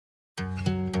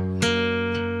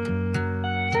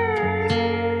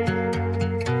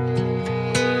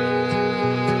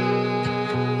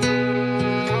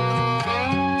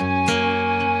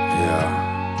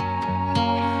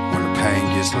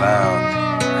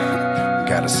loud.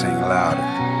 Gotta sing louder.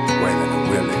 Waylon and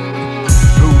Willie.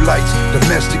 Blue lights,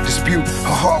 domestic dispute.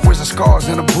 Her heart wears the scars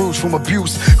and a bruise from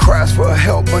abuse. Cries for her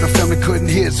help, but her family couldn't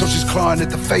hear it, so she's clawing at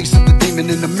the face of the demon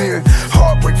in the mirror.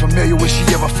 Heartbreak familiar, will she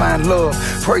ever find love?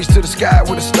 Praise to the sky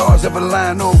where the stars ever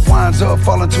line up. Winds up,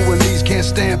 falling to her knees, can't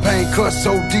stand pain. Cut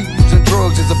so deep, using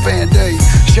drugs as a band-aid.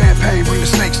 Champagne, bring the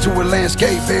snakes to a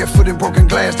landscape. Barefoot in broken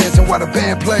glass, dancing while the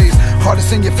band plays. Hard to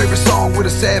sing your favorite song with a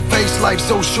sad face. Life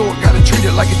so short, gotta treat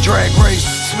it like a drag race.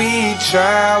 Sweet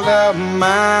child of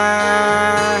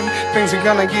mine, things are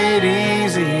gonna get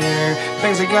easier.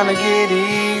 Things are gonna get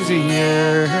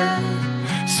easier.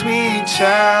 Sweet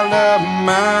child of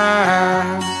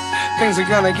mine, things are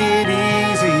gonna get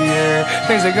easier.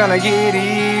 Things are gonna get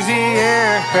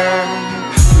easier.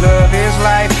 Love is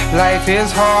life, life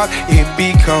is hard, it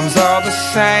becomes all the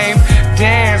same.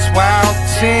 Dance wild,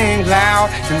 sing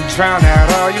loud, and drown out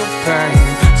all your pain.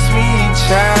 Sweet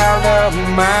child of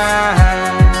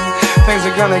mine, things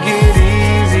are gonna get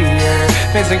easier.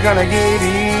 Things are gonna get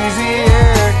easier,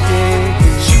 yeah.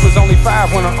 She was only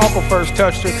 5 when her uncle first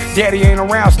touched her. Daddy ain't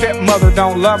around, stepmother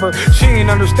don't love her. She ain't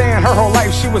understand, her whole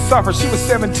life she would suffer. She was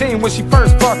 17 when she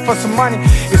first fucked for some money.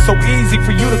 It's so easy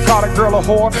for you to call a girl a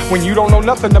whore when you don't know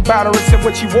nothing about her except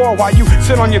what she wore. While you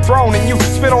sit on your throne and you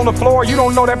spit on the floor, you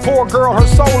don't know that poor girl, her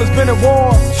soul has been at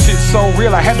war. Shit's so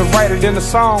real, I had to write it in a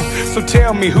song. So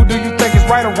tell me, who do you think is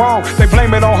right or wrong? They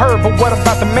blame it on her, but what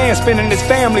about the man spending his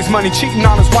family's money, cheating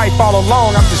on his wife all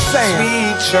along? I'm just saying.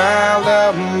 Sweet child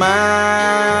of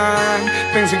mine,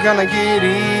 things are gonna get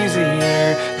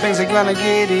easier. Things are gonna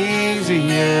get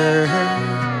easier.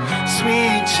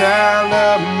 Sweet child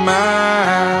of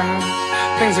mine,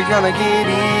 things are gonna get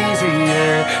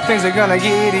easier. Things are gonna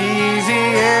get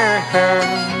easier.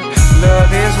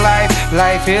 Love is life,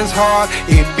 life is hard,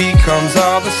 it becomes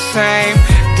all the same.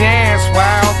 Dance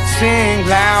wild, sing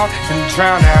loud, and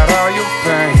drown out all your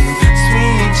pain.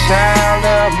 Sweet child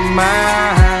of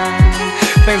mine,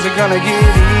 things are gonna get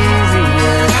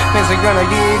easier. Things are gonna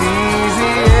get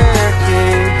easier,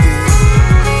 yeah.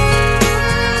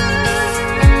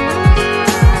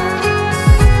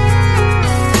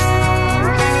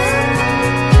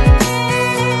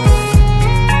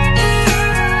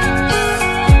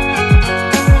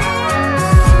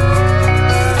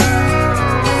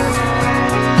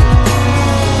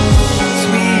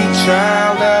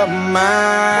 Child of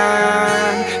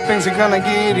mine, things are gonna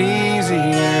get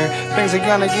easier. Things are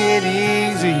gonna get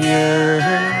easier.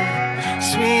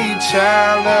 Sweet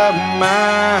child of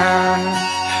mine,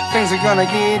 things are gonna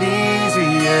get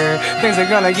easier. Things are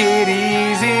gonna get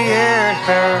easier.